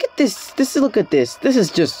 Look at this. Look at this. This is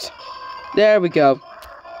just... There we go.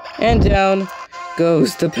 And down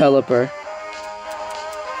goes the Pelipper.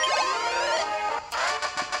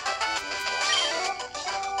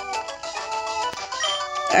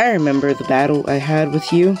 I remember the battle I had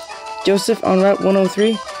with you, Joseph, on Route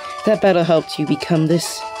 103. That battle helped you become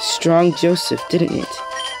this strong Joseph, didn't it?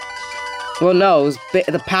 Well, no, it was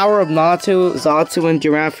the power of Natu, Xatu, and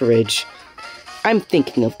Girafarig. I'm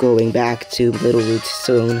thinking of going back to Little Root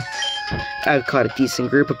soon. I've caught a decent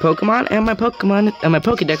group of Pokemon, and my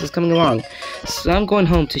Pokédex is coming along. So I'm going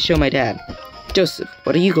home to show my dad. Joseph,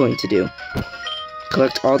 what are you going to do?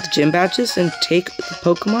 Collect all the gym badges and take the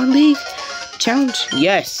Pokemon League challenge?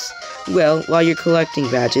 Yes. Well, while you're collecting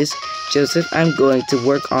badges, Joseph, I'm going to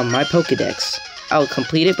work on my Pokédex. I'll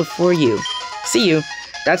complete it before you. See you.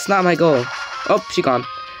 That's not my goal. Oh, she gone.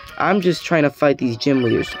 I'm just trying to fight these gym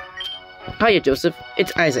leaders. Hiya, Joseph.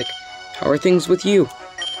 It's Isaac. How are things with you?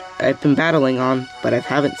 I've been battling on, but I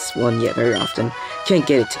haven't won yet very often. Can't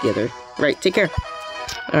get it together. Right, take care.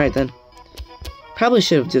 Alright then. Probably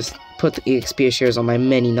should have just put the EXP shares on my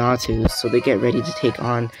many Natus so they get ready to take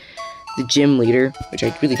on the gym leader, which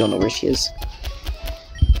I really don't know where she is.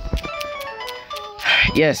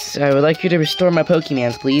 Yes, I would like you to restore my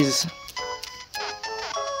Pokemans, please.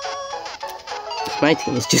 My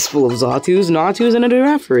team is just full of Xatus, Natus, and a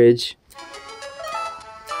Girafarig.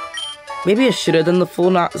 Maybe I should have done the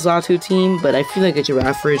full Xatu team, but I feel like a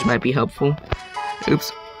Girafarig might be helpful.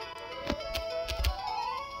 Oops.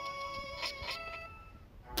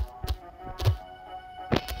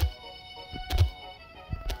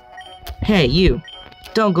 Hey, you.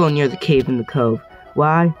 Don't go near the cave in the cove.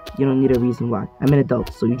 Why? You don't need a reason why. I'm an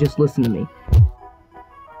adult, so you just listen to me.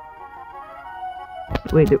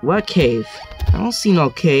 Wait, what cave? I don't see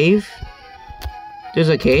no cave. There's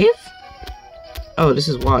a cave? Oh, this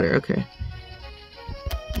is water, okay.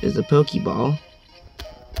 There's a Pokeball.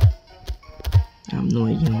 I have no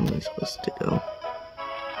idea where I'm supposed to go.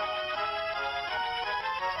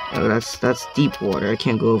 Oh, that's deep water. I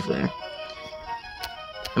can't go over there.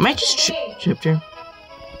 I might just tripped her.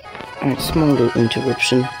 Alright, small little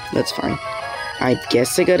interruption. That's fine. I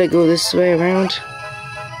guess I gotta go this way around.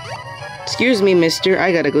 Excuse me, mister.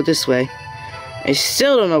 I gotta go this way. I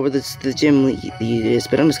still don't know where the gym lead is,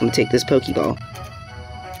 but I'm just gonna take this Pokeball.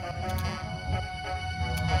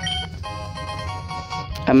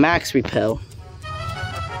 A Max Repel.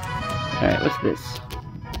 Alright, what's this?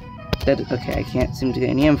 Okay, I can't seem to get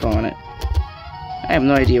any info on it. I have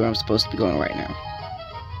no idea where I'm supposed to be going right now.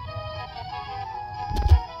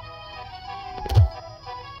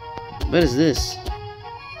 What is this?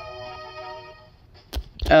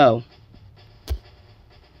 Oh.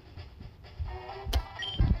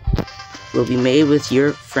 Will be made with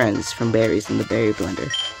your friends from berries in the berry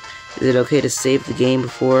blender. Is it okay to save the game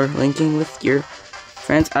before linking with your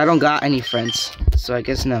friends? I don't got any friends, so I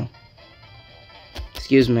guess no.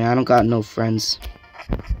 Excuse me, I don't got no friends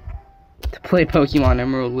to play Pokemon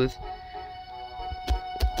Emerald with.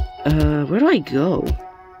 Where do I go?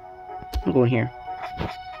 I'm going here.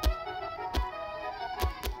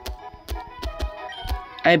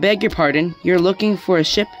 I beg your pardon, you're looking for a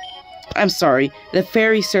ship? I'm sorry, the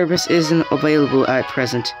ferry service isn't available at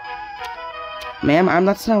present. Ma'am,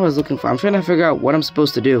 that's not what I was looking for. I'm trying to figure out what I'm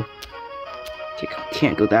supposed to do.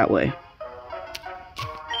 Can't go that way.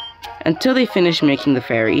 Until they finish making the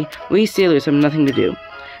ferry, we sailors have nothing to do.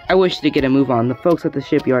 I wish to get a move on the folks at the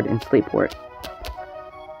shipyard in Slateport.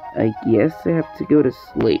 I guess I have to go to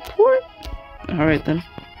Slateport? Alright then.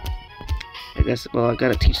 I guess, well, I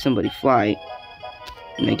gotta teach somebody fly.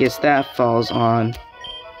 And I guess that falls on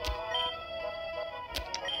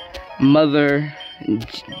Mother...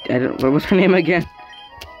 I don't... What was her name again?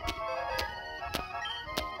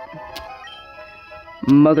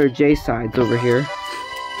 Mother J-Sides over here.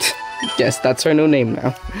 Yes, that's her new name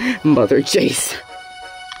now. Mother Jace.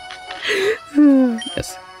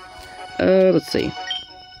 Yes. Let's see.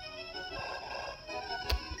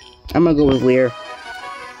 I'm gonna go with Lear.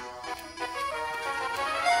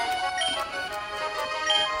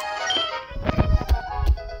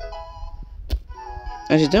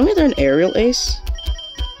 Actually, didn't we learn Aerial Ace?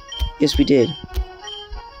 Yes, we did.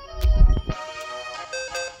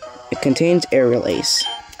 It contains Aerial Ace.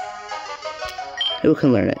 Who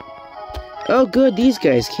can learn it? Oh, good, these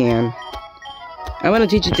guys can. I'm gonna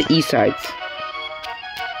teach it to E-Sides.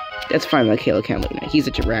 That's fine, like Halo can't learn it. He's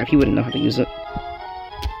a giraffe, he wouldn't know how to use it.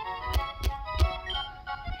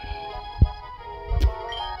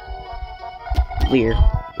 Lear.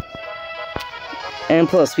 And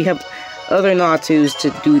plus, we have other Natus to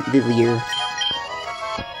do the Lear.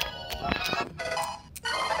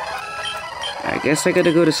 I guess I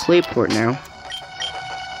gotta go to Slateport now.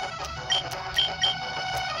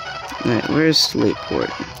 Alright, where's Slateport?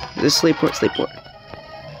 Is this Slateport? Slateport.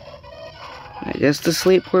 I guess to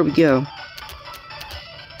Slateport we go.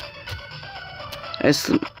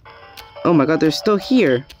 Oh my god, they're still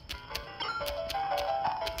here.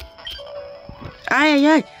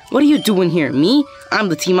 Aye. What are you doing here? Me? I'm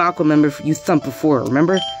the Team Aqua member you thumped before,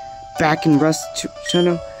 remember? Back in Rust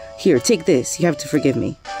Channel. Here, take this. You have to forgive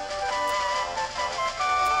me.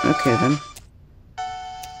 Okay, then.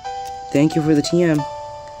 Thank you for the TM.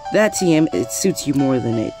 That TM, it suits you more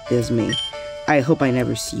than it does me. I hope I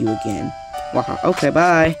never see you again. Wow. Okay,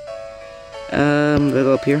 bye. We'll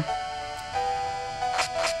go up here.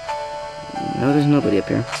 No, there's nobody up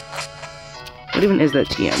here. What even is that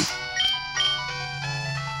TM?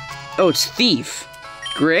 Oh, it's Thief.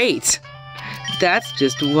 Great. That's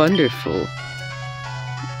just wonderful.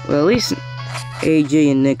 Well, at least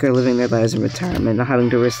AJ and Nick are living their lives in retirement, not having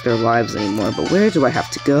to risk their lives anymore. But where do I have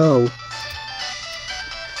to go?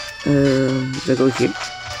 Do I go here?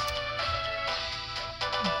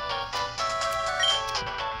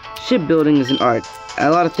 Shipbuilding is an art.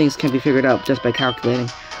 A lot of things can be figured out just by calculating.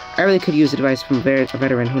 I really could use advice from a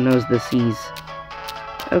veteran who knows the seas.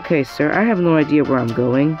 Okay, sir, I have no idea where I'm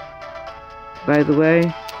going. By the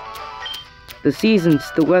way, the seasons,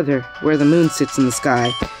 the weather, where the moon sits in the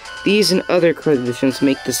sky. These and other conditions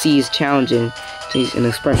make the seas challenging to use an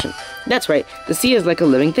expression. That's right, the sea is like a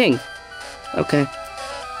living thing. Okay.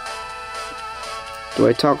 Do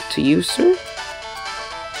I talk to you, sir?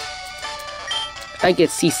 I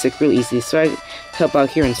get seasick real easy, so I help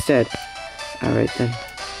out here instead. Alright then.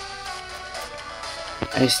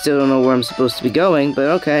 I still don't know where I'm supposed to be going, but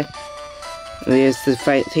okay. Maybe it's to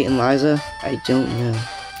fight Tate and Liza? I don't know.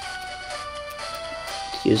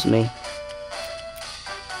 Excuse me.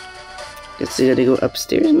 Guess I gotta go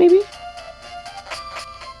upstairs, maybe?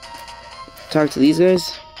 Talk to these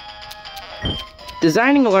guys?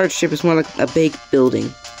 Designing a large ship is more like a big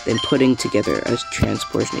building than putting together a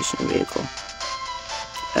transportation vehicle.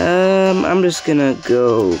 I'm just gonna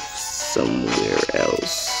go somewhere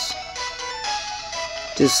else.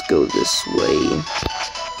 Just go this way.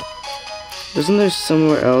 Isn't there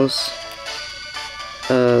somewhere else?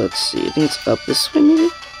 Let's see. I think it's up this way, maybe?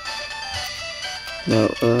 No,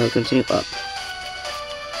 continue up.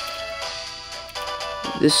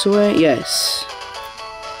 This way? Yes.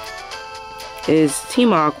 Is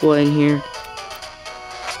Team Aqua in here?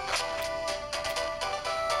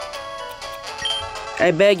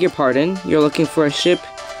 I beg your pardon. You're looking for a ship?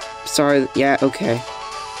 Sorry. Yeah, okay.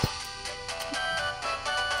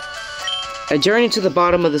 A journey to the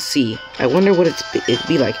bottom of the sea. I wonder what it'd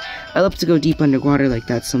be like. I'd love to go deep underwater like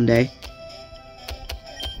that someday.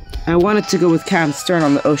 I wanted to go with Captain Stern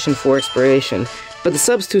on the ocean for exploration, but the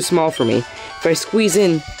sub's too small for me. If I squeeze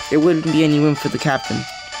in, there wouldn't be any room for the captain.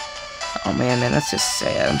 Oh man, that's just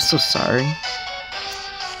sad. I'm so sorry.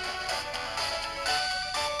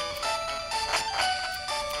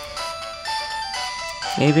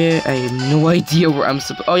 Maybe I have no idea where I'm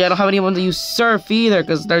supposed. Oh yeah, I don't have anyone to use surf either,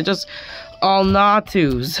 because they're just all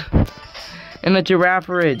Natus. And a Giraffe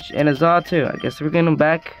Ridge, and a Xatu. I guess we're getting them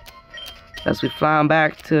back as we fly them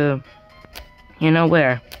back to, you know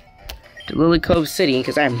where? To Lily Cove City,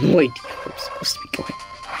 because I have no idea where I'm supposed to be going.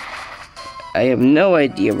 I have no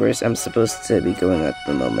idea where I'm supposed to be going at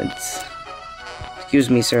the moment. Excuse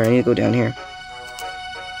me, sir, I need to go down here.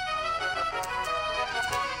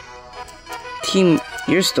 Team,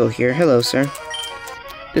 you're still here. Hello, sir.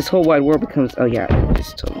 This whole wide world becomes... Oh, yeah, you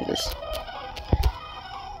just told me this.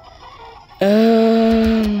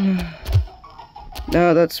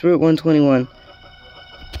 No, that's Route 121.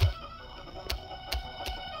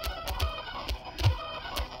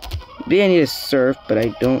 Maybe I need to surf, but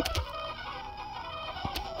I don't...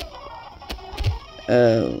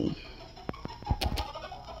 Do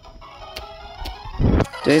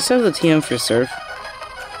I still have the TM for surf?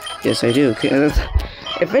 Yes, I do. Okay,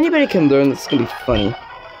 if anybody can learn this, it's gonna be funny.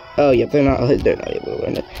 Oh, yep, they're not able to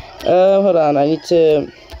learn it. Hold on, I need to...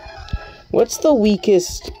 What's the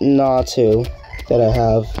weakest Natu that I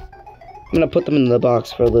have? I'm gonna put them in the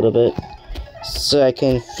box for a little bit, so I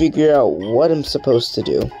can figure out what I'm supposed to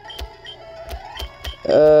do.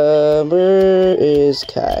 Where is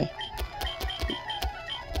Kai?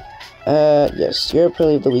 Yes, you're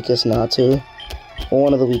probably the weakest Natu. Or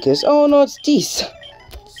one of the weakest. Oh no, it's Dees.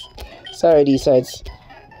 Sorry, D-sides.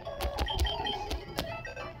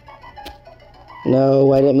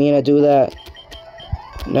 No, I didn't mean to do that.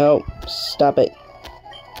 No, stop it.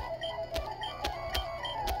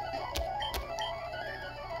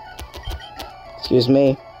 Excuse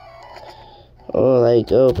me. Oh, I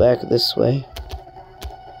go back this way.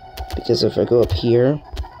 Because if I go up here...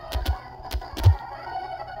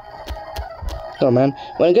 Oh man,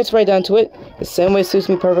 when it gets right down to it, the same way suits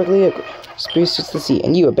me perfectly. A breeze suits the sea,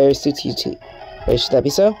 and a berry suits you too. Wait, should that be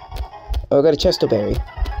so? Oh, I got a Chesto berry.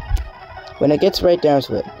 When it gets right down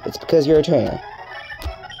to it, it's because you're a trainer.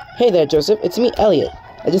 Hey there, Joseph. It's me, Elliot.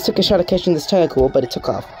 I just took a shot at catching this tentacle, but it took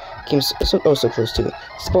off. Came so close to it.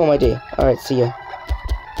 Spoiled my day. Alright, see ya.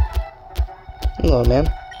 Hello, man.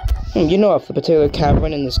 You know of the particular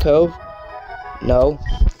cavern in this cove? No.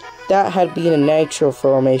 That had been a natural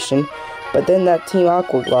formation, but then that Team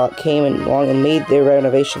Aqua lot came along and made their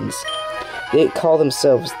renovations. They call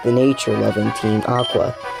themselves the nature-loving Team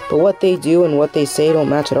Aqua, but what they do and what they say don't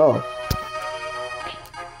match at all.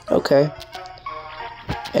 Okay.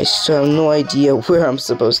 I still have no idea where I'm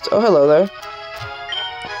supposed to... Oh, hello there.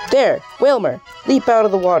 There! Wilmer! Leap out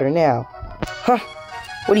of the water now. Huh?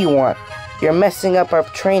 What do you want? You're messing up our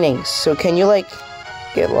training, so can you, like,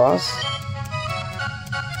 get lost?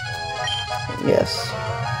 Yes.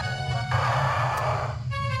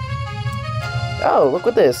 Oh, look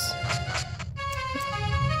at this.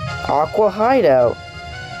 Aqua Hideout.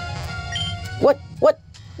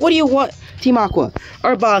 What do you want? Team Aqua,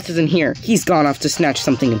 our boss isn't here. He's gone off to snatch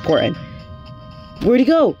something important. Where'd he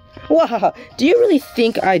go? Wow, do you really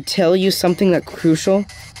think I'd tell you something that crucial?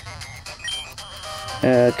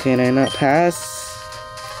 Can I not pass?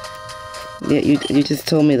 Yeah, you just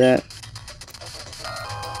told me that.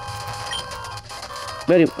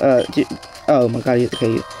 Ready, oh my god,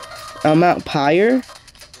 okay, Mount Pyre?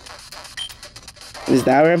 Is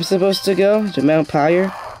that where I'm supposed to go? To Mount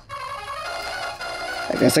Pyre?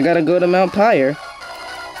 I guess I gotta go to Mount Pyre.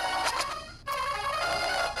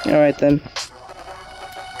 Alright then.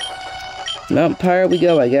 Mount Pyre we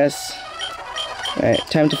go, I guess. Alright,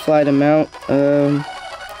 time to fly to Mount,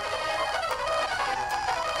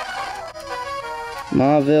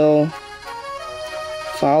 Mauville.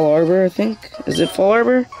 Fall Arbor, I think? Is it Fall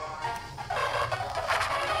Arbor?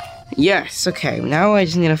 Yes, okay. Now I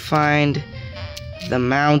just need to find the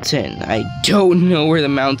mountain. I don't know where the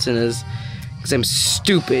mountain is because I'm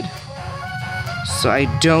stupid. So I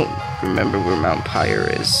don't remember where Mount Pyre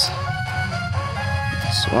is.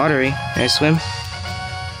 It's watery. Can I swim?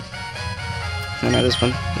 No, not this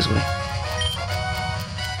one. This way.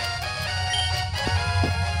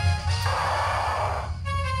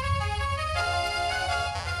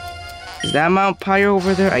 Is that Mount Pyre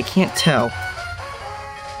over there? I can't tell.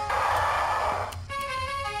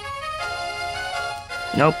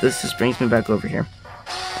 Nope, this just brings me back over here.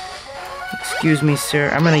 Excuse me, sir.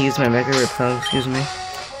 I'm gonna use my Mega Repel. Excuse me.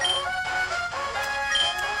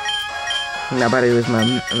 I'm about to use my...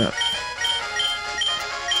 No.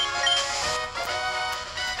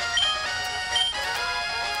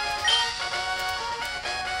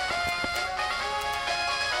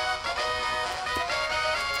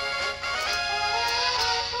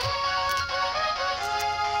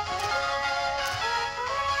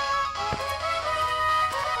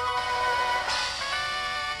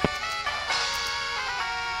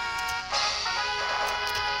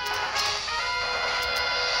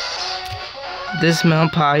 This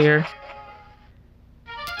Mount Pyre.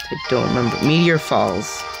 I don't remember. Meteor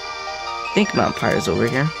Falls. I think Mount Pyre's over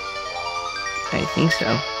here. I think so.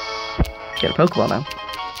 Got a Pokeball now.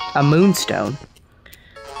 A Moonstone.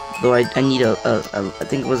 Though I need I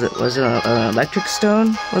think was it an Electric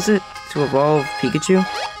Stone? Was it to evolve Pikachu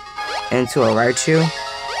into a Raichu?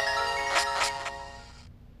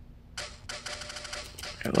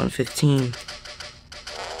 At 115.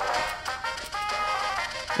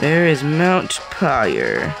 There is Mount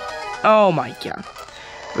Pyre. Oh my god.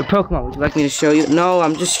 The Pokemon, would you like me to show you? No,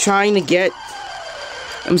 I'm just trying to get...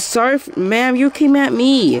 I'm sorry, ma'am, you came at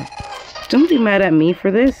me. Don't be mad at me for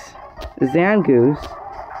this. A Zangoose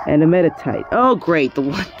and a Meditite. Oh, great, the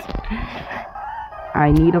one...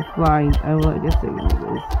 I need a flying... Oh, well, I guess I need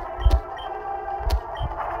this.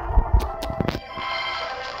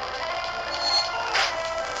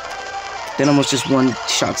 Then almost just one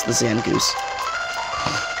shots the Zangoose.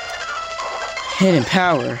 Hidden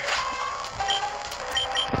power.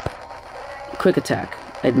 Quick attack.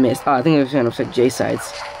 I'd missed. Oh, I think I was trying to affect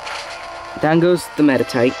J-sides. Down goes the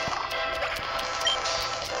Meditite.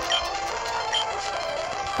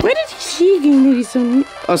 Where did she get me so neat?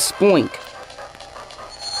 A Spoink.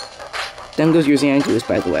 Down goes your Zangoose,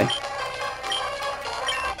 by the way.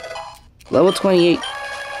 Level 28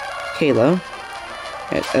 Kalo.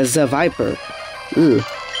 As a Viper. Ooh.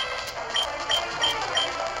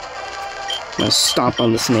 I'm gonna stomp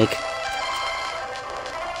on the snake.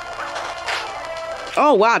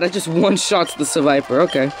 Oh wow, that just one-shots the Survivor,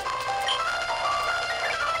 okay.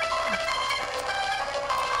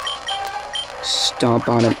 Stomp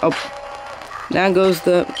on him. Oh, now goes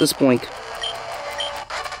the Spoink.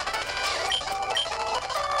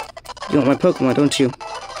 You want my Pokemon, don't you?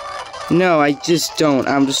 No, I just don't.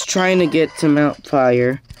 I'm just trying to get to Mount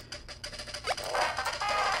Pyre.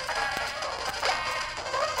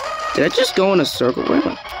 Did I just go in a circle? Where am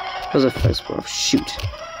I? That was a Fezborough. Shoot.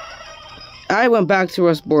 I went back to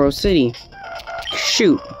Rustboro City.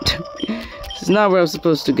 Shoot. This is not where I was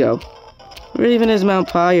supposed to go. Where even is Mount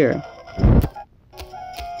Pyre?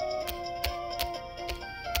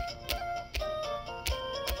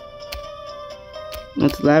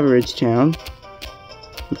 That's Laveridge Town.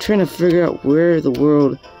 I'm trying to figure out where the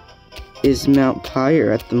world is Mount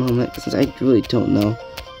Pyre at the moment, since I really don't know.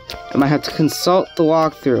 I might have to consult the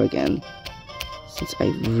walkthrough again, since I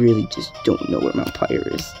really just don't know where Mount Pyre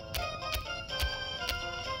is.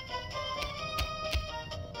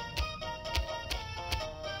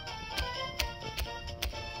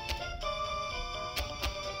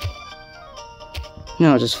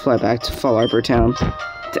 Now I'll just fly back to Fall Arbor Town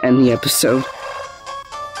to end the episode.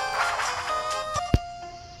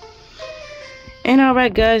 And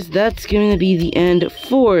alright guys, that's going to be the end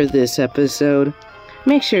for this episode.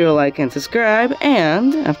 Make sure you like and subscribe,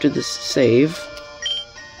 and after this save,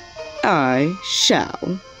 I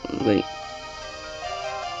shall... Wait.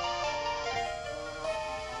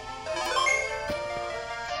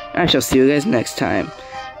 I shall see you guys next time.